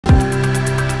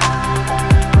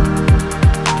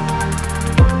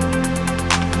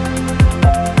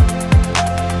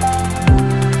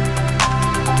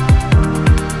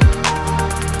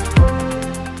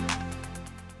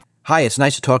Hi, it's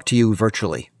nice to talk to you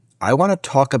virtually. I want to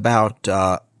talk about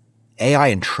AI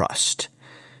and trust.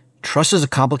 Trust is a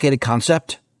complicated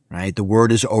concept, right? The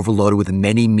word is overloaded with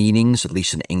many meanings, at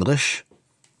least in English.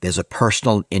 There's a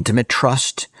personal, intimate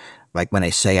trust. Like when I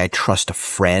say I trust a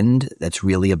friend, that's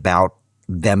really about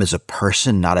them as a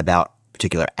person, not about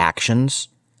particular actions.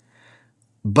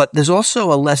 But there's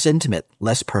also a less intimate,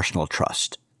 less personal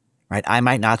trust, right? I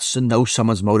might not know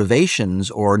someone's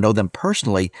motivations or know them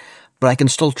personally, but I can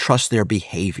still trust their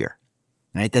behavior,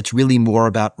 right? That's really more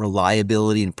about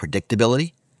reliability and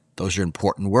predictability. Those are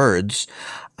important words.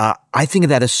 I think of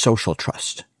that as social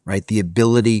trust, right? The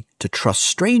ability to trust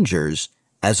strangers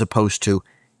as opposed to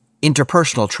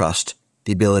interpersonal trust,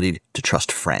 the ability to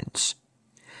trust friends.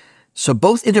 So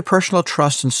both interpersonal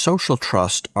trust and social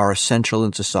trust are essential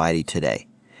in society today.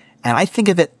 And I think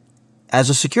of it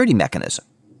as a security mechanism,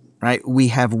 right? We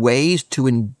have ways to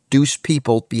induce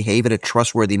people to behave in a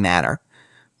trustworthy manner,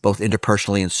 both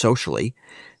interpersonally and socially.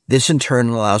 This in turn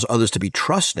allows others to be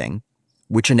trusting,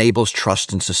 which enables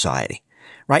trust in society,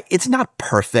 right? It's not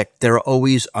perfect. There are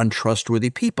always untrustworthy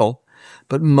people,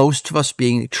 but most of us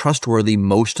being trustworthy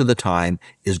most of the time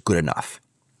is good enough.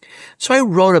 So I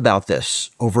wrote about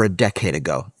this over a decade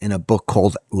ago in a book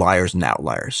called Liars and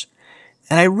Outliers.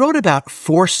 And I wrote about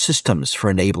 4 systems for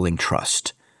enabling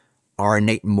trust: our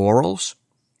innate morals,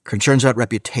 concerns about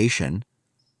reputation,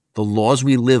 the laws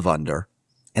we live under,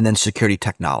 and then security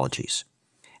technologies.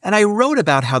 And I wrote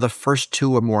about how the first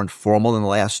 2 are more informal than the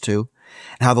last 2,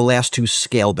 and how the last 2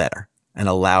 scale better and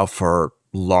allow for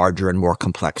larger and more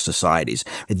complex societies.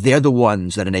 They're the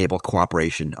ones that enable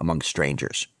cooperation among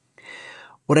strangers.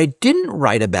 What I didn't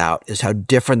write about is how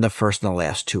different the first and the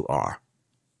last 2 are.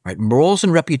 Right? Morals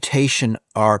and reputation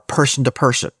are person to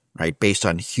person, right? Based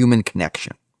on human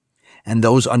connection. And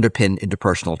those underpin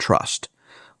interpersonal trust.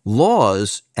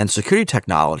 Laws and security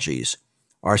technologies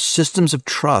are systems of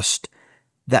trust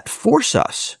that force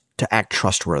us to act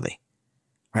trustworthy,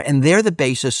 right? And they're the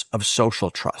basis of social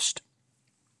trust.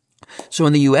 So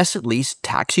in the US, at least,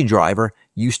 taxi driver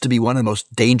used to be one of the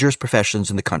most dangerous professions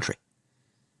in the country.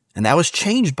 And that was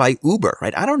changed by Uber,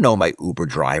 right? I don't know my Uber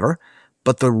driver,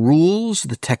 but the rules,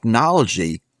 the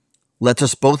technology lets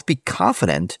us both be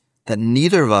confident that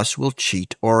neither of us will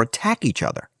cheat or attack each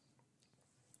other.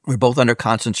 We're both under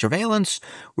constant surveillance.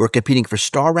 We're competing for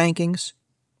star rankings.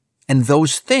 And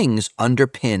those things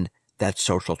underpin that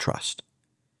social trust.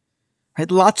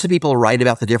 Right? Lots of people write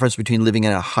about the difference between living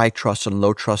in a high trust and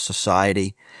low trust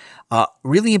society.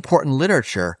 Really important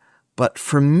literature. But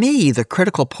for me, the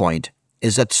critical point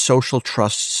is that social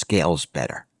trust scales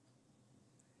better.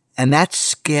 And that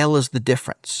scale is the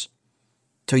difference.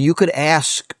 So you could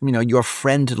ask, your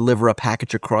friend to deliver a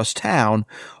package across town,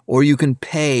 or you can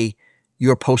pay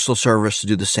your postal service to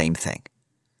do the same thing.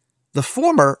 The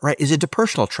former, right, is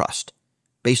interpersonal trust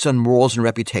based on morals and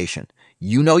reputation.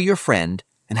 You know your friend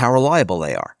and how reliable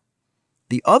they are.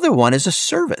 The other one is a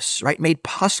service, right, made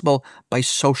possible by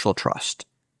social trust.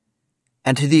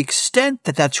 And to the extent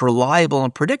that that's reliable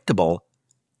and predictable,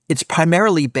 it's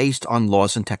primarily based on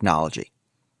laws and technology.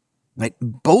 Right?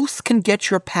 Both can get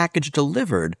your package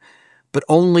delivered, but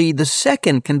only the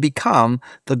second can become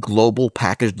the global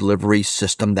package delivery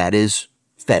system that is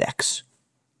FedEx.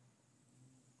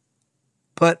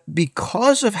 But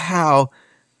because of how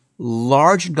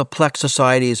large and complex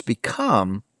society has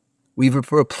become, we've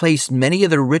replaced many of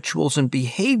the rituals and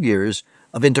behaviors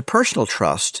of interpersonal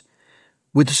trust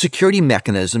with the security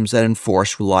mechanisms that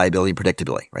enforce reliability and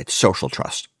predictability, right? Social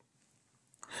trust.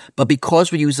 But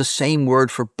because we use the same word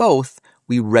for both,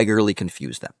 we regularly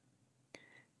confuse them.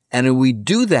 And when we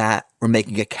do that, we're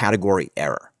making a category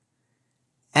error.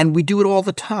 And we do it all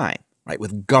the time, right?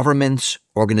 With governments,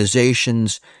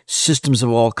 organizations, systems of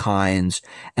all kinds,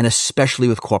 and especially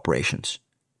with corporations.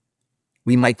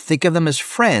 We might think of them as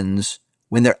friends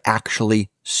when they're actually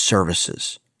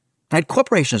services. Right?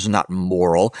 Corporations are not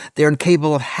moral. They're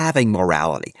incapable of having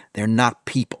morality. They're not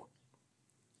people.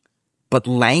 But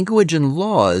language and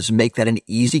laws make that an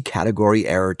easy category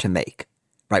error to make,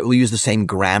 right? We'll use the same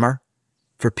grammar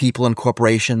for people and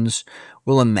corporations.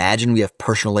 We'll imagine we have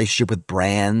personal relationship with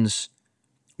brands.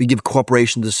 We give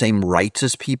corporations the same rights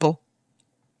as people.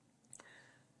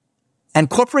 And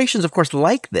corporations, of course,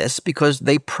 like this because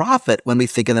they profit when we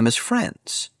think of them as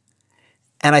friends.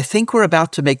 And I think we're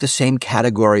about to make the same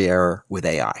category error with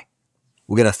AI.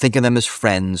 We're going to think of them as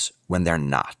friends when they're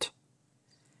not.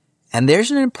 And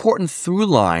there's an important through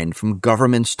line from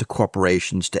governments to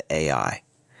corporations to AI.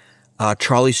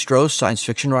 Charlie Stross, science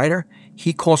fiction writer,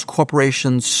 he calls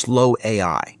corporations slow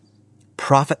AI,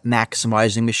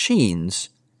 profit-maximizing machines,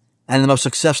 and the most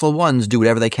successful ones do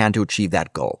whatever they can to achieve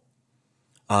that goal.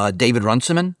 David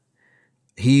Runciman,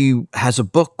 He has a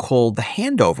book called The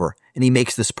Handover, and he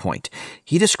makes this point.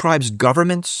 He describes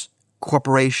governments,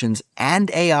 corporations, and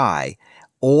AI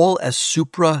all as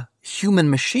suprahuman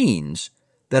machines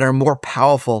that are more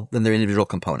powerful than their individual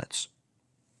components.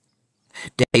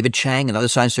 David Chang, another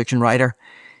science fiction writer,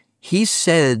 he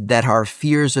said that our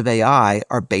fears of AI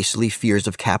are basically fears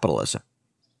of capitalism.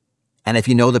 And if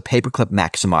you know the paperclip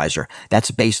maximizer,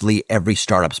 that's basically every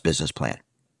startup's business plan.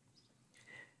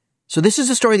 So this is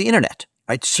the story of the internet,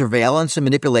 right? Surveillance and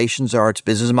manipulations are its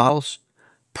business models.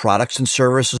 Products and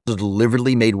services are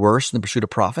deliberately made worse in the pursuit of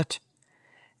profit.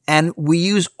 And we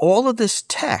use all of this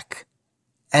tech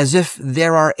as if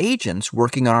there are agents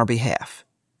working on our behalf,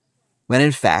 when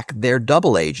in fact they're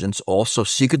double agents also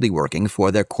secretly working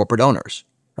for their corporate owners.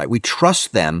 Right? We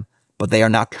trust them, but they are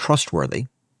not trustworthy.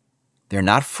 They're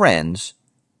not friends.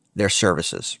 They're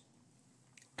services.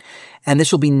 And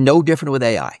this will be no different with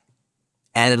AI.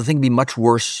 And it'll be much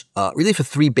worse, really for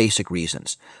three basic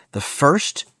reasons. The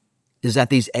first is that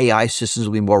these AI systems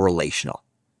will be more relational.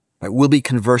 Right? We'll be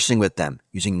conversing with them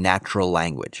using natural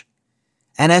language.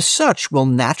 And as such, we'll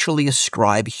naturally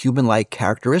ascribe human-like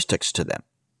characteristics to them.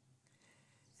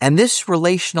 And this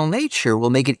relational nature will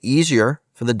make it easier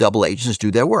for the double agents to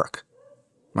do their work.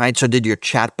 Right? So did your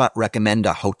chatbot recommend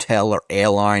a hotel or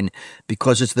airline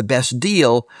because it's the best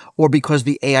deal or because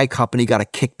the AI company got a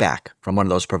kickback from one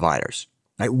of those providers?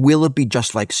 Right? Will it be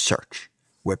just like search,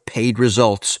 where paid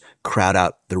results crowd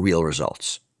out the real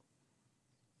results?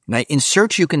 Now, in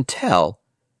search, you can tell,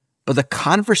 but the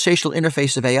conversational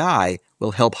interface of AI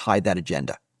will help hide that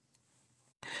agenda.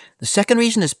 The second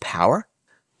reason is power.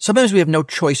 Sometimes we have no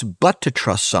choice but to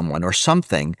trust someone or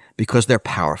something because they're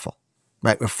powerful.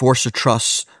 Right? We're forced to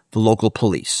trust the local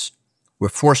police. We're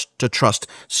forced to trust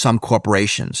some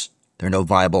corporations. There are no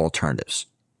viable alternatives.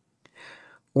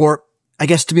 Or, I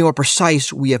guess to be more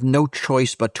precise, we have no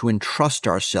choice but to entrust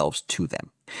ourselves to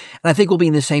them. And I think we'll be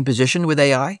in the same position with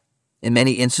AI. In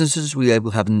many instances, we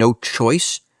will have no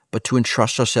choice but to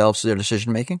entrust ourselves to their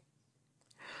decision-making.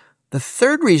 The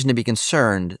third reason to be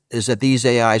concerned is that these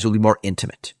AIs will be more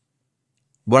intimate.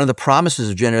 One of the promises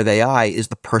of generative AI is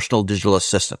the personal digital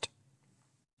assistant,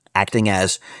 acting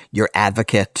as your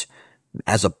advocate,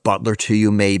 as a butler to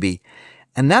you maybe.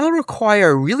 And that'll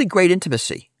require really great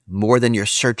intimacy, more than your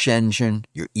search engine,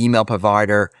 your email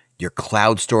provider, your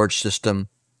cloud storage system,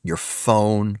 your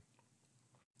phone.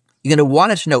 You're going to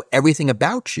want it to know everything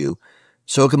about you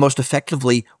so it can most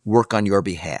effectively work on your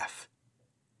behalf.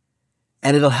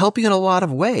 And it'll help you in a lot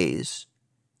of ways.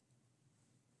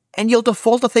 And you'll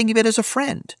default to thinking of it as a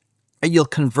friend. And you'll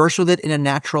converse with it in a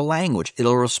natural language.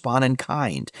 It'll respond in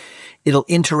kind. It'll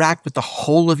interact with the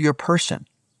whole of your person,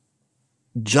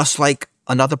 just like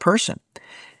another person.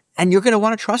 And you're going to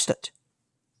want to trust it.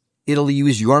 It'll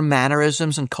use your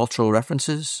mannerisms and cultural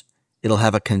references. It'll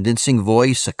have a convincing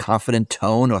voice, a confident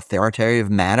tone, authoritative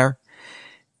manner.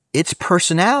 Its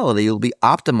personality will be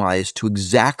optimized to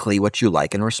exactly what you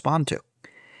like and respond to.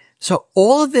 So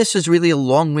all of this is really a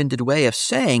long-winded way of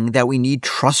saying that we need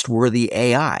trustworthy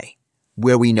AI,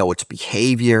 where we know its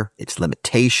behavior, its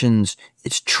limitations,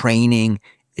 its training,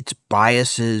 its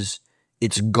biases,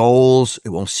 its goals. It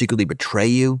won't secretly betray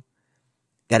you,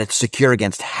 that it's secure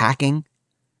against hacking.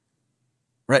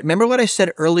 Right? Remember what I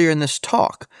said earlier in this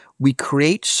talk. We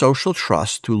create social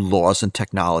trust through laws and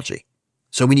technology.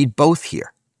 So we need both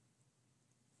here.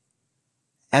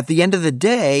 At the end of the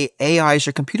day, AIs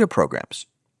are computer programs.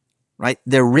 Right?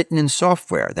 They're written in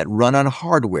software that run on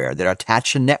hardware, that are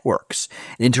attached to networks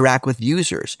and interact with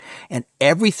users. And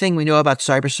everything we know about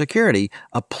cybersecurity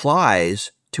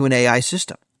applies to an AI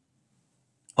system,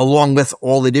 along with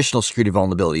all the additional security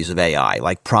vulnerabilities of AI,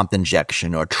 like prompt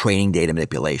injection or training data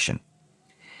manipulation.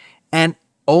 And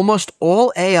almost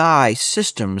all AI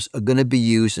systems are going to be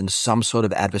used in some sort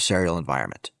of adversarial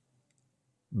environment,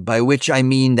 by which I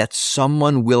mean that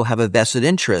someone will have a vested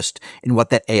interest in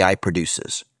what that AI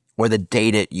produces, or the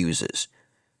data it uses,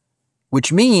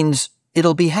 which means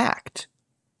it'll be hacked.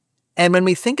 And when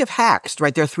we think of hacks,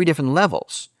 right, there are three different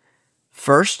levels.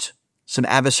 First, some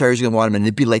adversaries are going to want to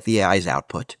manipulate the AI's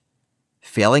output.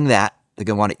 Failing that, they're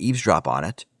going to want to eavesdrop on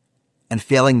it. And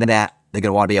failing that, they're going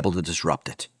to want to be able to disrupt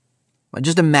it.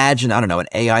 Just imagine, an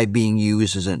AI being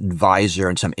used as an advisor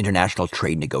in some international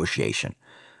trade negotiation,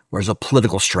 or as a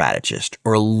political strategist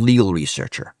or a legal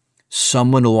researcher.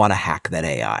 Someone will want to hack that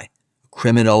AI.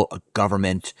 Criminal, a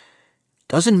government.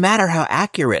 Doesn't matter how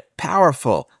accurate,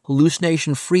 powerful,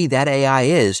 hallucination-free that AI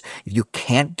is, if you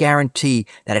can't guarantee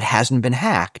that it hasn't been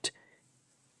hacked,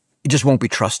 it just won't be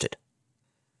trusted.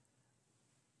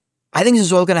 I think this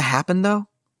is all going to happen, though.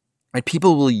 Right?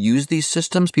 People will use these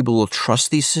systems. People will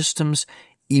trust these systems,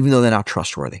 even though they're not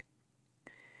trustworthy.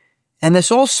 And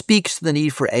this all speaks to the need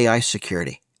for AI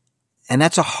security. And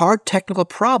that's a hard technical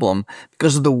problem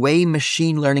because of the way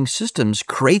machine learning systems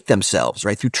create themselves,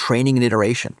 right, through training and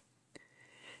iteration.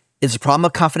 It's a problem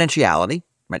of confidentiality,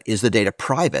 right? Is the data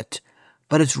private?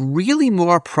 But it's really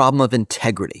more a problem of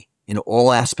integrity in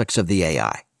all aspects of the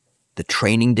AI. The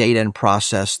training data and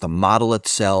process, the model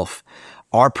itself,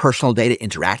 our personal data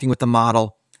interacting with the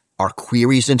model, our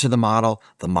queries into the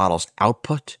model's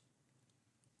output.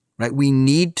 Right? We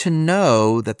need to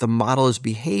know that the model is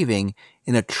behaving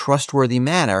in a trustworthy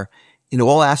manner in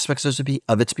all aspects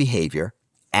of its behavior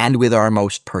and with our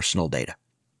most personal data.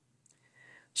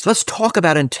 So let's talk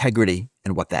about integrity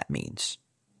and what that means.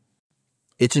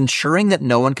 It's ensuring that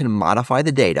no one can modify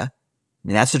the data. I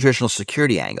mean, that's the traditional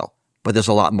security angle, but there's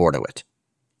a lot more to it.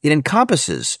 It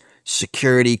encompasses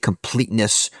security,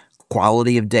 completeness,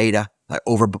 quality of data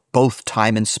over both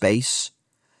time and space.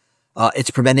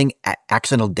 It's preventing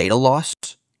accidental data loss.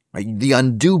 Right? The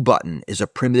undo button is a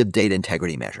primitive data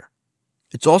integrity measure.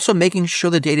 It's also making sure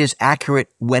the data is accurate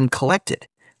when collected,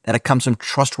 that it comes from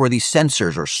trustworthy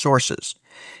sensors or sources.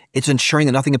 It's ensuring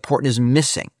that nothing important is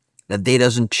missing, that data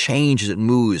doesn't change as it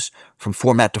moves from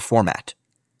format to format.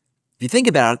 If you think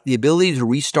about it, the ability to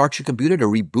restart your computer, to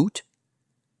reboot,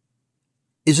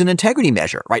 is an integrity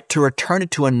measure, right? To return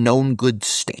it to a known good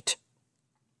state.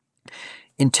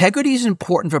 Integrity is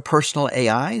important for personal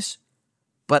AIs,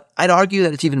 but I'd argue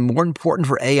that it's even more important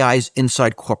for AIs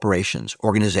inside corporations,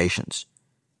 organizations.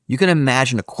 You can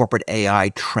imagine a corporate AI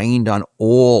trained on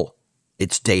all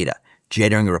its data,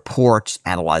 generating reports,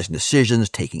 analyzing decisions,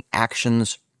 taking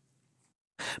actions.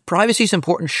 Privacy is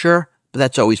important, sure, but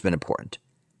that's always been important.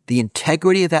 The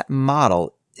integrity of that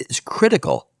model is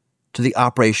critical to the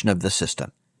operation of the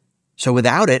system. So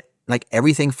without it, like,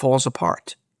 everything falls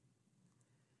apart.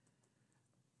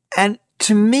 And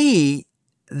to me,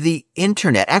 the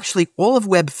internet, actually all of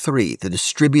Web 3, the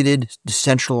distributed,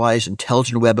 decentralized,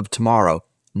 intelligent web of tomorrow,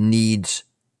 needs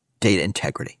data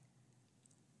integrity.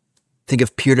 Think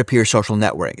of peer-to-peer social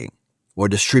networking or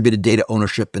distributed data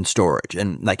ownership and storage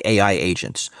and like AI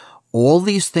agents. All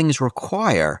these things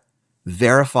require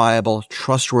verifiable,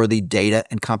 trustworthy data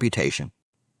and computation.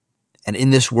 And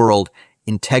in this world,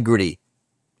 integrity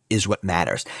is what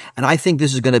matters. And I think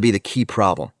this is going to be the key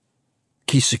problem,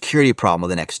 key security problem of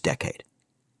the next decade.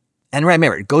 And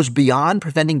remember, it goes beyond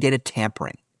preventing data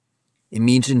tampering. It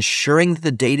means ensuring that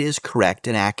the data is correct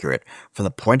and accurate from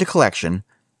the point of collection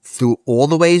through all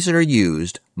the ways that are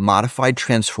used, modified,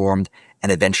 transformed, and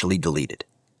eventually deleted.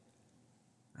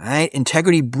 Right?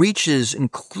 Integrity breaches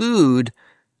include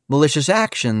malicious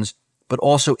actions, but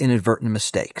also inadvertent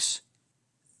mistakes.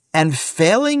 And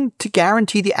failing to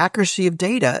guarantee the accuracy of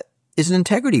data is an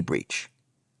integrity breach.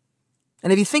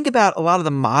 And if you think about a lot of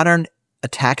the modern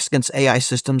attacks against AI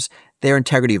systems, they're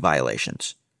integrity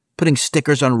violations. Putting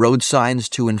stickers on road signs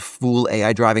to fool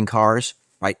AI driving cars,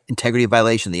 right? Integrity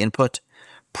violation, the input.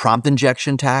 Prompt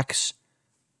injection attacks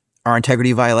are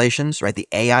integrity violations, right? The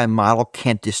AI model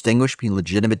can't distinguish between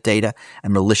legitimate data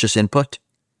and malicious input.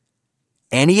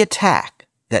 Any attack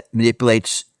that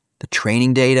manipulates the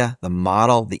training data, the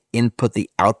model, the input, the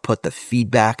output, the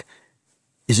feedback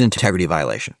is an integrity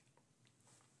violation.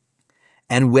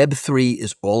 And Web 3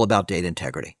 is all about data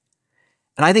integrity.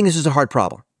 And I think this is a hard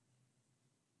problem,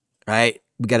 right?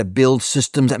 We got to build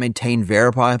systems that maintain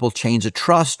verifiable chains of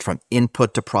trust from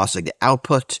input to processing to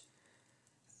output,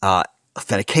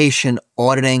 authentication,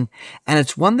 auditing, and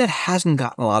it's one that hasn't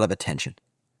gotten a lot of attention.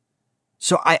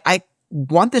 So I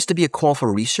want this to be a call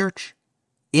for research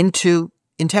into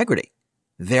integrity,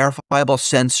 verifiable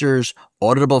sensors,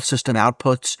 auditable system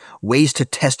outputs, ways to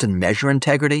test and measure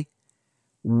integrity,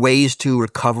 ways to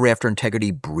recover after integrity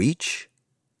breach.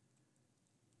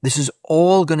 This is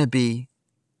all going to be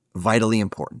vitally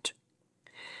important.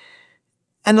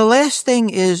 And the last thing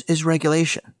is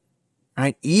regulation,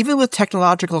 right? Even with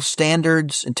technological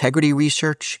standards, integrity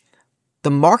research,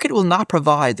 the market will not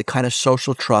provide the kind of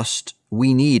social trust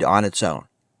we need on its own.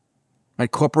 Right?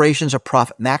 Corporations are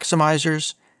profit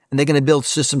maximizers, and they're going to build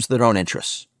systems for their own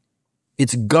interests.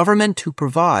 It's government who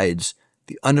provides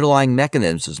the underlying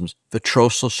mechanisms for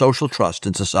social trust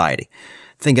in society.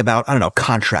 Think about,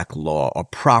 contract law or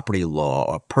property law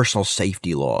or personal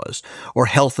safety laws or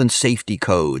health and safety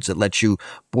codes that let you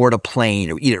board a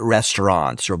plane or eat at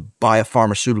restaurants or buy a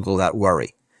pharmaceutical without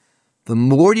worry. The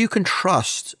more you can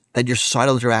trust that your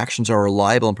societal interactions are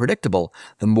reliable and predictable,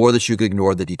 the more that you can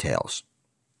ignore the details.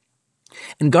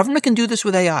 And government can do this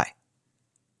with AI.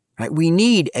 Right? We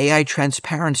need AI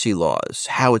transparency laws,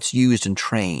 how it's used and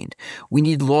trained. We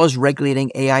need laws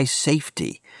regulating AI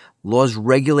safety, laws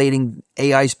regulating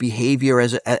AI's behavior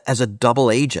as a double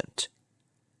agent.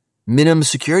 minimum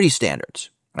security standards,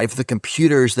 right, for the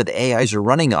computers that AIs are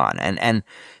running on, and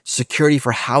security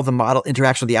for how the model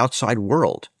interacts with the outside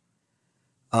world.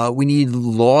 We need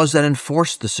laws that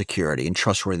enforce the security and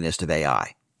trustworthiness of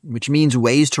AI, which means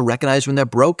ways to recognize when they're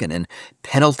broken and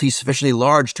penalties sufficiently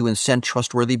large to incent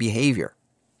trustworthy behavior.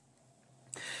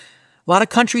 A lot of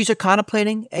countries are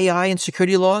contemplating AI and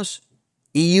security laws.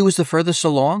 EU is the furthest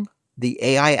along. The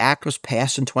AI Act was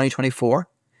passed in 2024.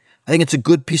 I think it's a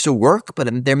good piece of work,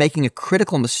 but they're making a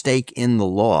critical mistake in the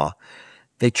law.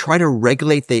 They try to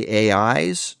regulate the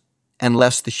AIs and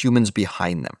less the humans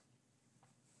behind them.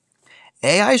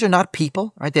 AIs are not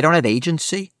people, right? They don't have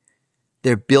agency.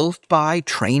 They're built by,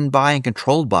 trained by, and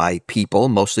controlled by people,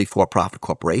 mostly for-profit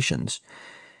corporations.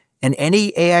 And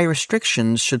any AI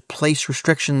restrictions should place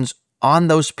restrictions on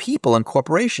those people and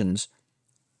corporations.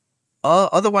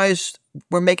 Otherwise,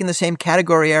 we're making the same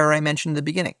category error I mentioned in the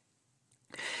beginning.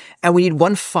 And we need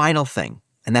one final thing,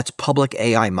 and that's public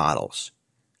AI models.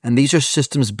 And these are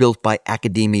systems built by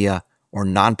academia or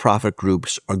nonprofit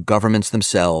groups or governments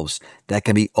themselves that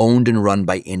can be owned and run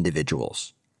by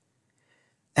individuals.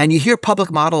 And you hear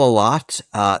public model a lot,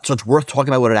 so it's worth talking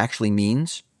about what it actually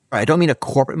means. I don't mean a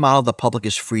corporate model the public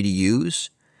is free to use.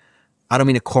 I don't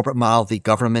mean a corporate model the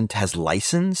government has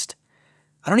licensed.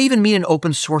 I don't even mean an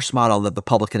open source model that the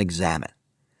public can examine.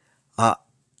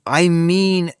 I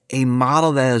mean a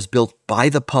model that is built by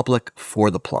the public for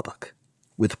the public,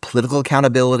 with political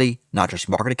accountability, not just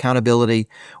market accountability,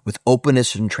 with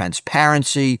openness and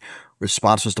transparency,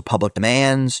 responses to public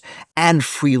demands, and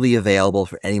freely available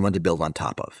for anyone to build on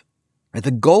top of. Right? The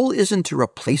goal isn't to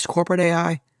replace corporate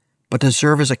AI, but to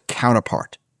serve as a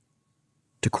counterpart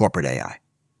to corporate AI.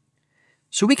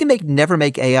 So we can never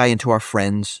make AI into our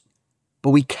friends, but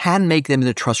we can make them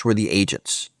into trustworthy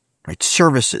agents, right?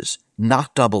 Services,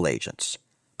 not double agents,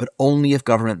 but only if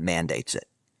government mandates it.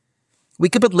 We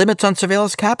could put limits on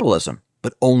surveillance capitalism,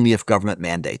 but only if government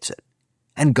mandates it.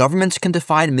 And governments can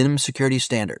define minimum security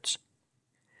standards.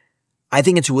 I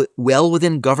think it's well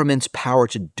within government's power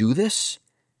to do this,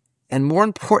 and more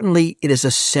importantly, it is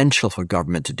essential for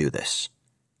government to do this.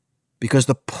 Because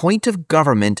the point of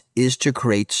government is to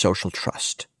create social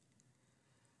trust.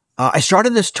 I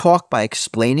started this talk by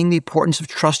explaining the importance of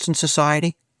trust in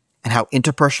society and how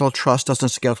interpersonal trust doesn't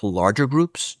scale to larger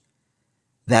groups,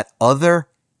 that other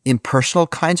impersonal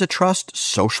kinds of trust,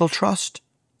 social trust,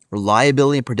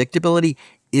 reliability and predictability,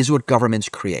 is what governments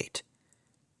create.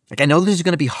 I know this is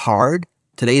going to be hard.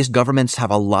 Today's governments have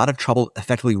a lot of trouble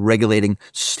effectively regulating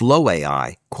slow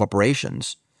AI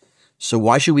corporations. So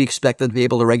why should we expect them to be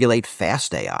able to regulate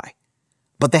fast AI?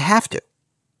 But they have to.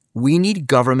 We need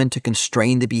government to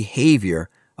constrain the behavior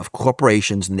of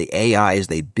corporations and the AIs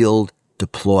they build,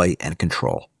 deploy, and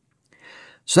control.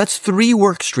 So that's 3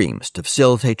 work streams to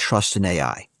facilitate trust in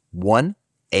AI. 1,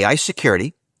 AI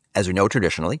security, as we know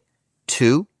traditionally.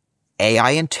 2,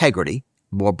 AI integrity,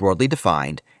 more broadly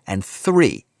defined. And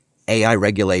 3, AI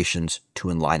regulations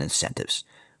to align incentives.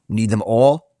 We need them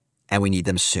all, and we need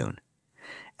them soon.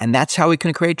 And that's how we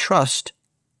can create trust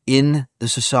in the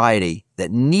society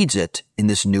that needs it in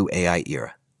this new AI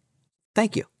era.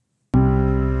 Thank you.